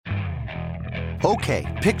Okay,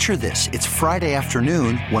 picture this. It's Friday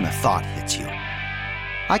afternoon when a thought hits you.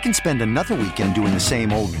 I can spend another weekend doing the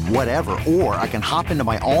same old whatever, or I can hop into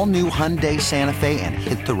my all-new Hyundai Santa Fe and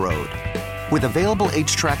hit the road. With available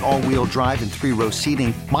H-Track all-wheel drive and 3-row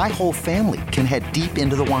seating, my whole family can head deep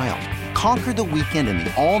into the wild. Conquer the weekend in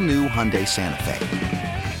the all-new Hyundai Santa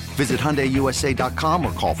Fe. Visit HyundaiUSA.com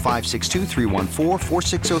or call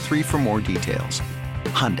 562-314-4603 for more details.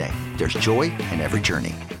 Hyundai, there's joy in every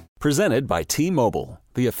journey. Presented by T-Mobile,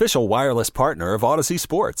 the official wireless partner of Odyssey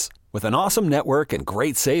Sports. With an awesome network and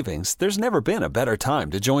great savings, there's never been a better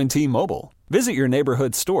time to join T-Mobile. Visit your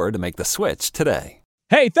neighborhood store to make the switch today.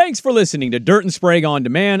 Hey, thanks for listening to Dirt and Sprague On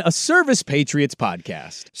Demand, a Service Patriots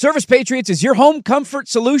podcast. Service Patriots is your home comfort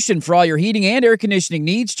solution for all your heating and air conditioning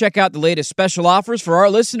needs. Check out the latest special offers for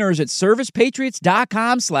our listeners at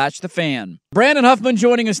servicepatriots.com/thefan. Brandon Huffman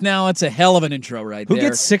joining us now. It's a hell of an intro right there. Who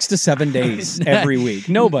gets 6 to 7 days every week?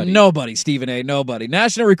 Nobody. Nobody, Stephen A. Nobody.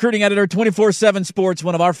 National recruiting editor, 24/7 Sports,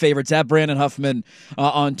 one of our favorites, at Brandon Huffman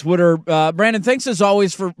on Twitter. Brandon, thanks as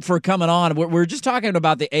always for coming on. We're just talking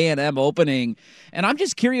about the A&M opening, and I'm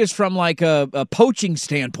just curious from like a poaching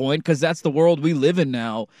standpoint, because that's the world we live in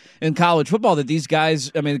now in college football, that these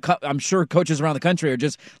guys, I mean, I'm sure coaches around the country are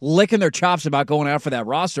just licking their chops about going after that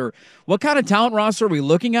roster. What kind of talent roster are we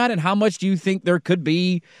looking at, and how much do you think there could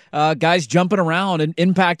be guys jumping around and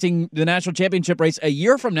impacting the national championship race a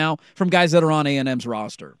year from now from guys that are on A&M's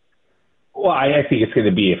roster? Well, I think it's going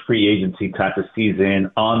to be a free agency type of season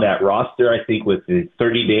on that roster. I think with the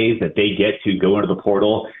 30 days that they get to go into the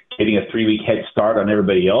portal, getting a 3-week head start on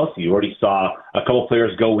everybody else. You already saw a couple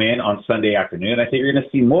players go in on Sunday afternoon. I think you're going to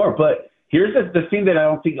see more. But here's the thing that I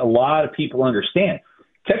don't think a lot of people understand.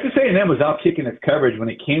 Texas A&M was out kicking its coverage when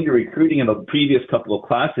it came to recruiting in the previous couple of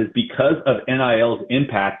classes because of NIL's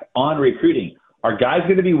impact on recruiting. Are guys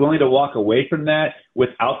going to be willing to walk away from that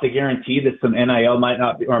without the guarantee that some NIL might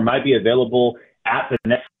not be, or might be available at the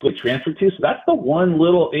next school transfer to? So that's the one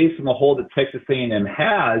little ace in the hole that Texas A&M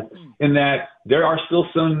has, in that there are still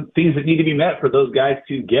some things that need to be met for those guys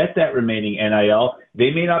to get that remaining NIL. They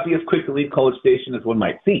may not be as quick to leave College Station as one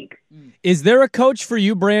might think. Is there a coach for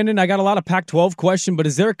you, Brandon? I got a lot of Pac-12 question, but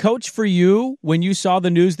is there a coach for you when you saw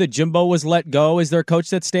the news that Jimbo was let go? Is there a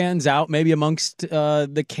coach that stands out maybe amongst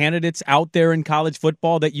the candidates out there in college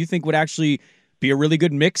football that you think would actually be a really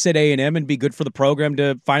good mix at A&M and be good for the program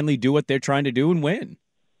to finally do what they're trying to do and win?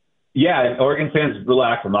 Yeah, and Oregon fans,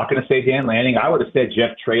 relax. I'm not going to say Dan Lanning. I would have said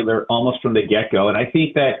Jeff Traylor almost from the get-go. And I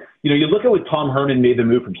think that, you look at when Tom Herman made the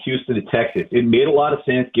move from Houston to Texas. It made a lot of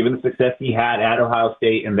sense given the success he had at Ohio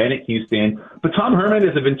State and then at Houston. But Tom Herman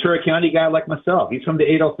is a Ventura County guy like myself. He's from the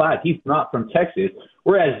 805. He's not from Texas.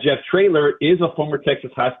 Whereas Jeff Traylor is a former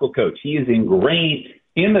Texas high school coach. He is ingrained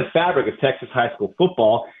in the fabric of Texas high school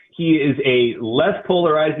football. He is a less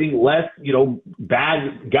polarizing, less,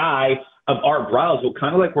 bad guy of Art Briles,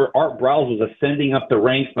 kind of like where Art Briles was ascending up the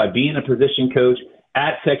ranks by being a position coach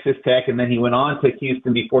at Texas Tech, and then he went on to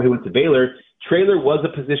Houston before he went to Baylor. Traylor was a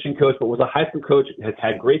position coach, but was a high school coach, has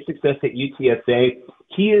had great success at UTSA.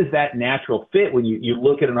 He is that natural fit. When you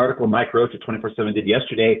look at an article Mike Roach at 24/7 did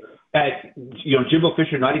yesterday, at Jimbo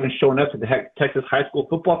Fisher not even showing up to the Texas High School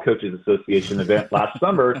Football Coaches Association event last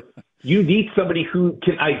summer, you need somebody who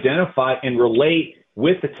can identify and relate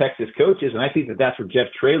with the Texas coaches, and I think that that's where Jeff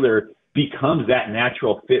Traylor becomes that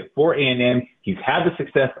natural fit for A&M. He's had the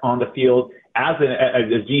success on the field as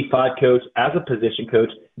a G5 coach, as a position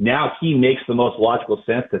coach. Now he makes the most logical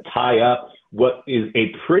sense to tie up what is a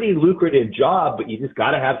pretty lucrative job, but you just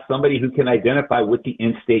got to have somebody who can identify with the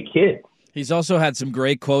in-state kid. He's also had some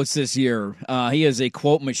great quotes this year. He is a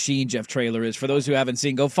quote machine, Jeff Traylor is. For those who haven't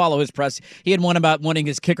seen, go follow his press. He had one about wanting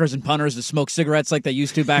his kickers and punters to smoke cigarettes like they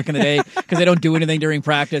used to back in the day because they don't do anything during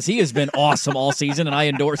practice. He has been awesome all season, and I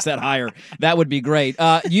endorse that hire. That would be great.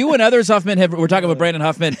 You and others, Huffman, we're talking about Brandon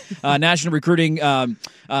Huffman, national recruiting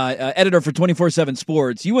editor for 24/7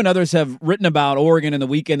 Sports. You and others have written about Oregon and the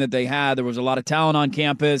weekend that they had. There was a lot of talent on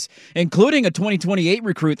campus, including a 2028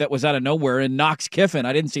 recruit that was out of nowhere in Knox Kiffin.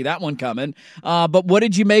 I didn't see that one coming. But what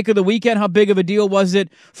did you make of the weekend? How big of a deal was it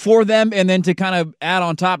for them? And then to kind of add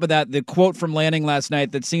on top of that, the quote from Lanning last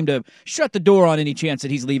night that seemed to shut the door on any chance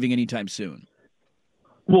that he's leaving anytime soon.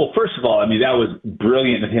 Well, first of all, I mean, that was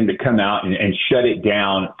brilliant of him to come out and shut it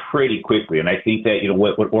down pretty quickly. And I think that,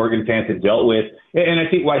 what Oregon fans have dealt with, and I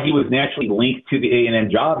think why he was naturally linked to the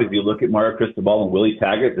A&M job, if you look at Mario Cristobal and Willie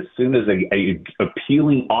Taggart, as soon as a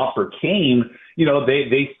appealing offer came,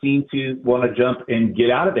 they seem to want to jump and get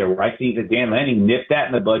out of there. Where I think that Dan Lanning nipped that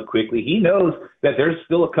in the bud quickly. He knows that there's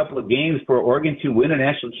still a couple of games for Oregon to win a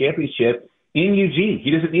national championship in Eugene.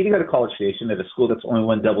 He doesn't need to go to College Station at a school that's only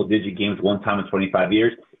won double-digit games one time in 25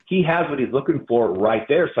 years. he has what he's looking for right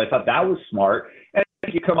there. So I thought that was smart. And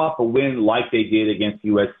you come off a win like they did against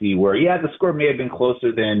USC, where, the score may have been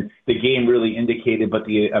closer than the game really indicated, but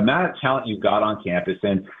the amount of talent you've got on campus.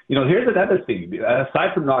 And, here's another thing.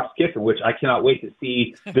 Aside from Knox Kiffin, which I cannot wait to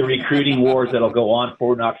see the recruiting wars that'll go on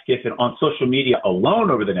for Knox Kiffin on social media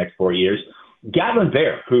alone over the next 4 years, Gatlin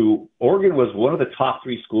Bair, who Oregon was one of the top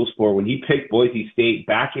 3 schools for when he picked Boise State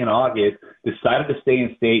back in August, decided to stay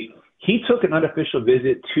in state. He took an unofficial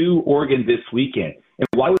visit to Oregon this weekend. And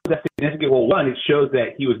why was that significant? Well, one, it shows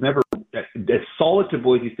that he was never as solid to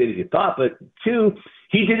Boise State as you thought. But 2,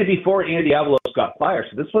 he did it before Andy Avalos got fired.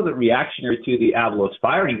 So this wasn't reactionary to the Avalos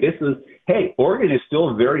firing. This is, hey, Oregon is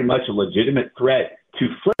still very much a legitimate threat to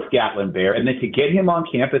flip Gatlin Bair and then to get him on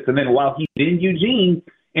campus. And then while he's in Eugene,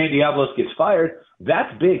 Andy Avalos gets fired.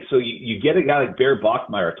 That's big. So you get a guy like Bear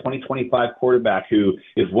Bachmeier, a 2025 quarterback who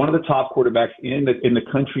is one of the top quarterbacks in the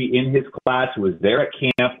country in his class, who was there at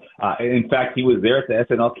camp. In fact, he was there at the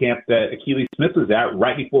SNL camp that Akili Smith was at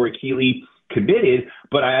right before Akili committed.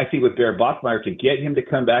 But I think with Bear Bachmeier, to get him to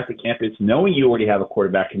come back to campus, knowing you already have a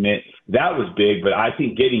quarterback commit, that was big. But I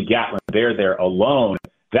think getting Gatlin Bair there alone,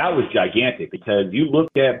 that was gigantic, because you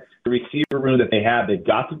look at the receiver room that they have. They've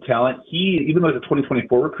got some talent. Even though he's a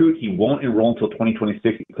 2024 recruit, he won't enroll until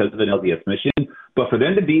 2026 because of an LDS mission. But for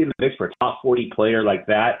them to be in the mix for a top 40 player like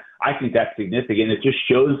that, I think that's significant. It just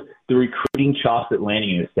shows the recruiting chops that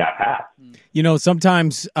Lanning and his staff have.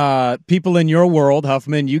 Sometimes people in your world,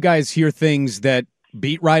 Huffman, you guys hear things that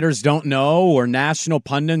beat writers don't know or national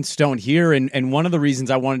pundits don't hear. And one of the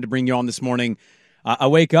reasons I wanted to bring you on this morning, I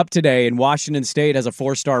wake up today and Washington State has a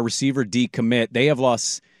 4-star receiver decommit. They have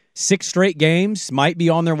lost 6 straight games, might be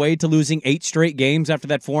on their way to losing 8 straight games after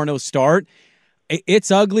that 4-0 start.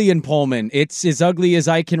 It's ugly in Pullman. It's as ugly as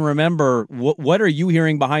I can remember. What are you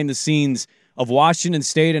hearing behind the scenes of Washington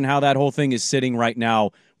State and how that whole thing is sitting right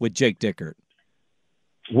now with Jake Dickert?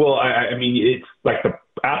 Well, I mean, it's like the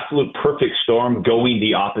absolute perfect storm going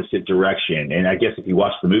the opposite direction. And I guess if you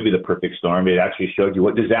watch the movie The Perfect Storm, it actually showed you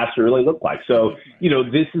what disaster really looked like. So,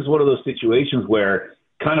 this is one of those situations where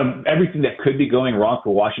kind of everything that could be going wrong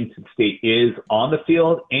for Washington State is on the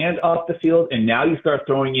field and off the field. And now you start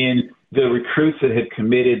throwing in the recruits that have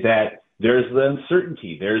committed, that there's the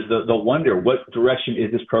uncertainty. There's the wonder, what direction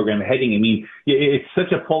is this program heading? I mean, it's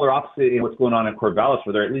such a polar opposite in what's going on in Corvallis,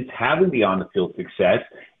 where they're at least having the on-the-field success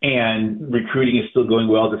and recruiting is still going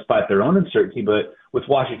well despite their own uncertainty. But with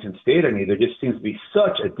Washington State, I mean, there just seems to be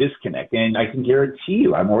such a disconnect. And I can guarantee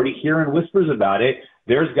you, I'm already hearing whispers about it.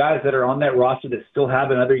 There's guys that are on that roster that still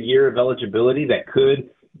have another year of eligibility that could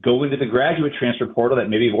go into the graduate transfer portal, that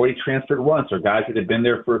maybe have already transferred once, or guys that have been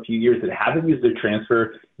there for a few years that haven't used their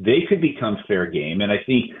transfer. They could become fair game. And I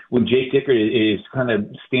think when Jake Dickert is kind of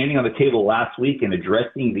standing on the table last week and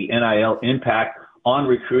addressing the NIL impact on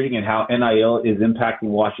recruiting and how NIL is impacting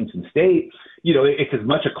Washington State, it's as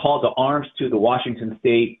much a call to arms to the Washington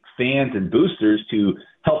State fans and boosters to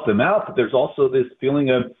help them out. But there's also this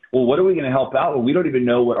feeling of, well, what are we going to help out? Well, we don't even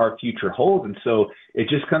know what our future holds. And so it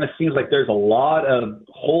just kind of seems like there's a lot of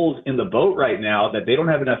holes in the boat right now that they don't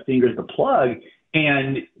have enough fingers to plug.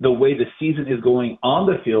 And the way the season is going on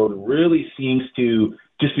the field really seems to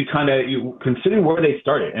just be kind of, considering where they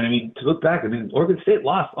started. And I mean, to look back, Oregon State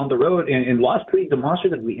lost on the road and lost pretty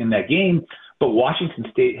demonstratively in that game. But Washington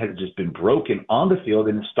State has just been broken on the field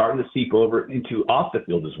and is starting to seep over into off the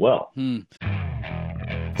field as well.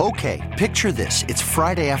 Okay, picture this. It's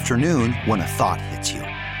Friday afternoon when a thought hits you.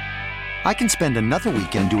 I can spend another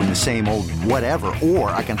weekend doing the same old whatever,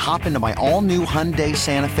 or I can hop into my all-new Hyundai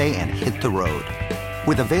Santa Fe and hit the road.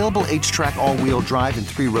 With available H-Track all-wheel drive and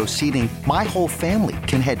 3-row seating, my whole family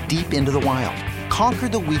can head deep into the wild. Conquer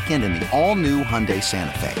the weekend in the all-new Hyundai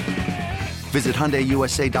Santa Fe. Visit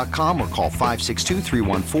HyundaiUSA.com or call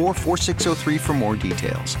 562-314-4603 for more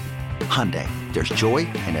details. Hyundai, there's joy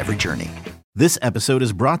in every journey. This episode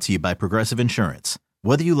is brought to you by Progressive Insurance.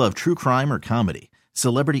 Whether you love true crime or comedy,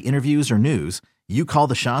 celebrity interviews or news, you call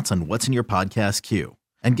the shots on what's in your podcast queue.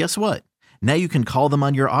 And guess what? Now you can call them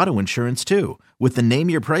on your auto insurance too with the Name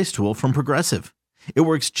Your Price tool from Progressive. It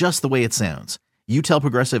works just the way it sounds. You tell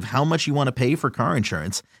Progressive how much you want to pay for car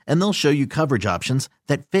insurance, and they'll show you coverage options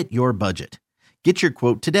that fit your budget. Get your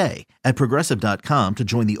quote today at Progressive.com to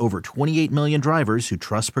join the over 28 million drivers who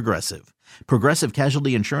trust Progressive. Progressive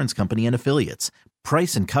Casualty Insurance Company and Affiliates.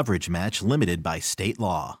 Price and coverage match limited by state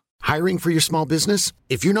law. Hiring for your small business?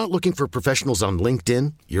 If you're not looking for professionals on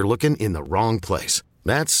LinkedIn, you're looking in the wrong place.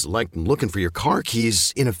 That's like looking for your car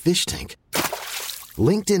keys in a fish tank.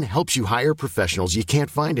 LinkedIn helps you hire professionals you can't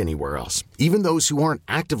find anywhere else, even those who aren't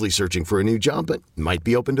actively searching for a new job but might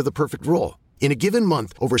be open to the perfect role. In a given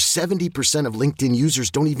month, over 70% of LinkedIn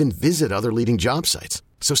users don't even visit other leading job sites.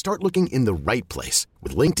 So start looking in the right place.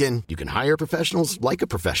 With LinkedIn, you can hire professionals like a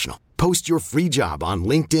professional. Post your free job on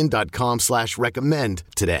linkedin.com/recommend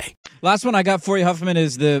today. Last one I got for you, Huffman,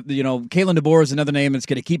 is Kalen DeBoer is another name that's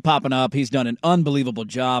going to keep popping up. He's done an unbelievable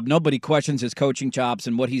job. Nobody questions his coaching chops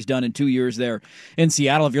and what he's done in 2 years there in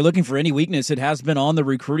Seattle. If you're looking for any weakness, it has been on the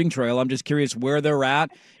recruiting trail. I'm just curious where they're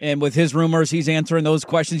at. And with his rumors, he's answering those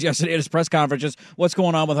questions yesterday at his press conferences. What's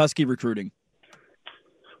going on with Husky recruiting?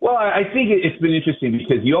 Well, I think it's been interesting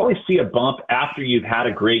because you always see a bump after you've had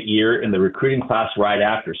a great year in the recruiting class right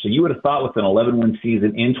after. So you would have thought with an 11-win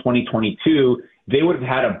season in 2022, they would have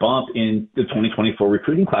had a bump in the 2024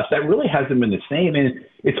 recruiting class. That really hasn't been the same, and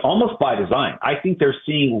it's almost by design. I think they're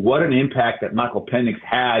seeing what an impact that Michael Penix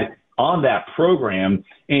had on that program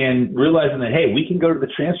and realizing that, hey, we can go to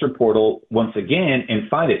the transfer portal once again and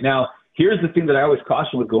find it. Now, here's the thing that I always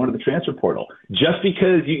caution with going to the transfer portal. Just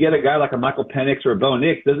because you get a guy like a Michael Penix or a Bo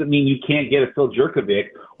Nix doesn't mean you can't get a Phil Jurkovec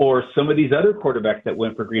or some of these other quarterbacks that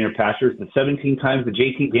went for greener pastures, the 17 times that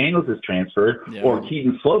JT Daniels has transferred, or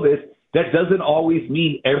Keaton Slovis. That doesn't always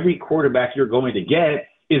mean every quarterback you're going to get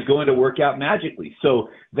is going to work out magically. So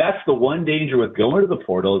that's the one danger with going to the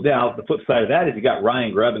portal. Now, the flip side of that is you got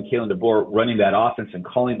Ryan Grubb and Kalen DeBoer running that offense and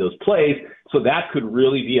calling those plays. So that could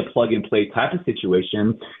really be a plug-and-play type of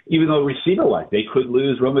situation, even though receiver-wise, they could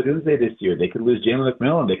lose Roma Dunze this year. They could lose Jalen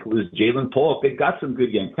McMillan. They could lose Jalen Polk. They've got some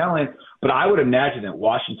good young talent. But I would imagine that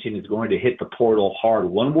Washington is going to hit the portal hard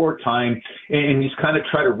one more time and just kind of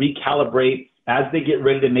try to recalibrate as they get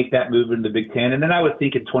ready to make that move into the Big Ten. And then I would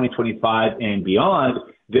think in 2025 and beyond,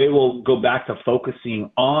 they will go back to focusing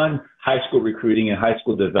on high school recruiting and high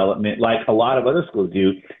school development like a lot of other schools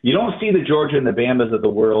do. You don't see the Georgia and the Bamas of the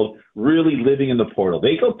world really living in the portal.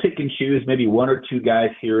 They go pick and choose maybe one or two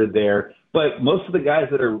guys here and there, but most of the guys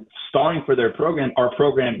that are starring for their program are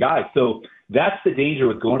program guys. So that's the danger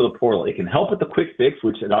with going to the portal. It can help with the quick fix,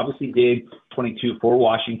 which it obviously did 22 for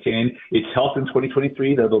Washington. It's helped in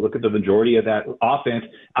 2023. They'll look at the majority of that offense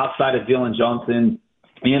outside of Dylan Johnson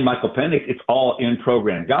and Michael Penix. It's all in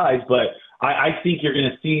program guys, but I think you're going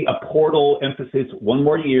to see a portal emphasis one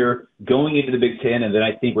more year going into the Big Ten. And then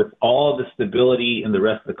I think with all the stability in the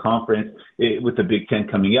rest of the conference with the Big Ten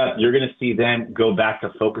coming up, you're going to see them go back to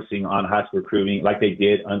focusing on high school recruiting like they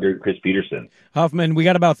did under Chris Peterson. Huffman, we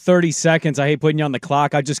got about 30 seconds. I hate putting you on the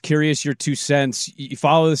clock. I'm just curious your 2 cents. You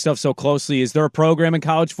follow this stuff so closely. Is there a program in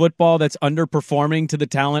college football that's underperforming to the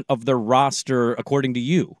talent of their roster, according to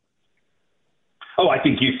you? Oh, I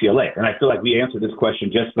think UCLA. And I feel like we answer this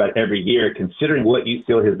question just about every year. Considering what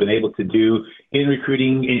UCLA has been able to do in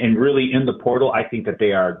recruiting and really in the portal, I think that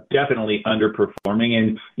they are definitely underperforming.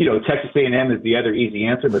 And, Texas A&M is the other easy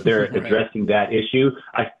answer, but they're addressing that issue.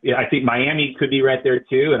 I think Miami could be right there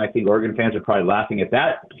too, and I think Oregon fans are probably laughing at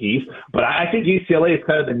that piece. But I think UCLA is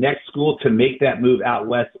kind of the next school to make that move out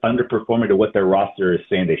west, underperforming to what their roster is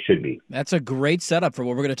saying they should be. That's a great setup for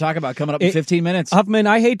what we're going to talk about coming up in 15 minutes. Huffman,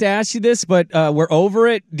 I hate to ask you this, but we're over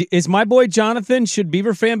it. Is my boy Jonathan, should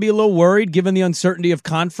Beaver fan be a little worried given the uncertainty of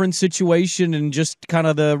conference situation and just kind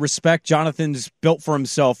of the respect Jonathan's built for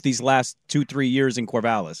himself these last 2-3 years in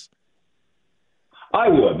Corvallis? I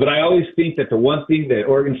would, but I always think that the one thing that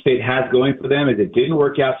Oregon State has going for them is it didn't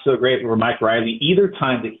work out so great for Mike Riley either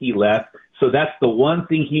time that he left. So that's the one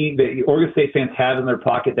thing that Oregon State fans have in their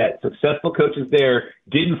pocket, that successful coaches there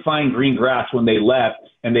didn't find green grass when they left,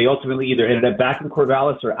 and they ultimately either ended up back in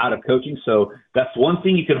Corvallis or out of coaching. So that's one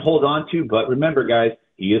thing you can hold on to. But remember, guys,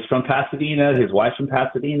 he is from Pasadena. His wife's from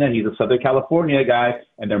Pasadena. He's a Southern California guy,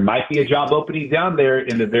 and there might be a job opening down there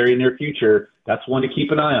in the very near future. That's one to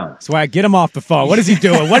keep an eye on. Swag, get him off the phone. What is he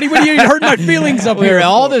doing? What are you hurting my feelings up here?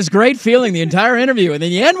 All this great feeling the entire interview, and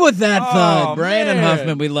then you end with that thud. Brandon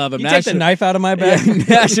Huffman, we love him. You take the knife out of my back.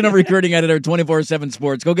 National recruiting editor, 24/7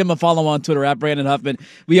 Sports. Go give him a follow on Twitter at Brandon Huffman.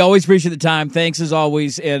 We always appreciate the time. Thanks as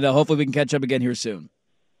always, and hopefully we can catch up again here soon.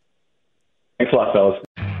 Thanks a lot, fellas.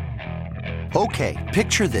 Okay,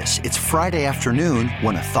 picture this. It's Friday afternoon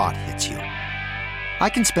when a thought hits you. I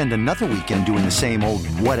can spend another weekend doing the same old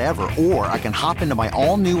whatever, or I can hop into my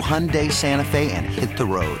all-new Hyundai Santa Fe and hit the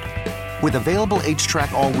road. With available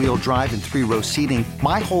H-Track all-wheel drive and 3-row seating,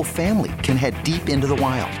 my whole family can head deep into the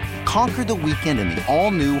wild. Conquer the weekend in the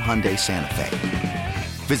all-new Hyundai Santa Fe.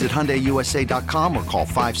 Visit HyundaiUSA.com or call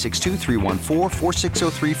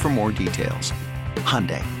 562-314-4603 for more details.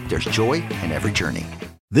 Hyundai, there's joy in every journey.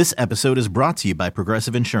 This episode is brought to you by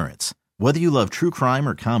Progressive Insurance. Whether you love true crime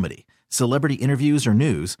or comedy, celebrity interviews or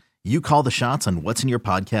news, you call the shots on what's in your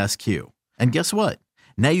podcast queue. And guess what?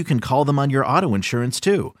 Now you can call them on your auto insurance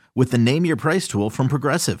too with the Name Your Price tool from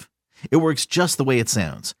Progressive. It works just the way it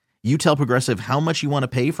sounds. You tell Progressive how much you want to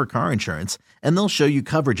pay for car insurance, and they'll show you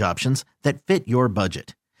coverage options that fit your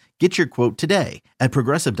budget. Get your quote today at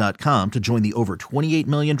Progressive.com to join the over 28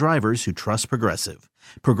 million drivers who trust Progressive.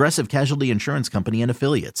 Progressive Casualty Insurance Company and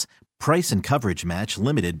Affiliates. Price and coverage match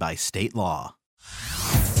limited by state law.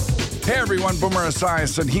 Hey everyone, Boomer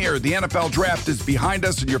Esiason here. The NFL Draft is behind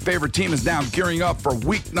us and your favorite team is now gearing up for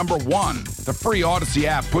week number 1. The free Odyssey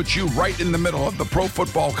app puts you right in the middle of the pro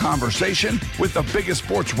football conversation with the biggest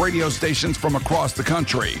sports radio stations from across the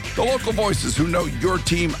country. The local voices who know your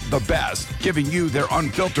team the best, giving you their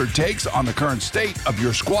unfiltered takes on the current state of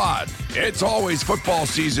your squad. It's always football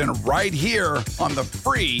season right here on the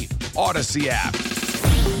free Odyssey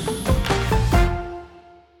app.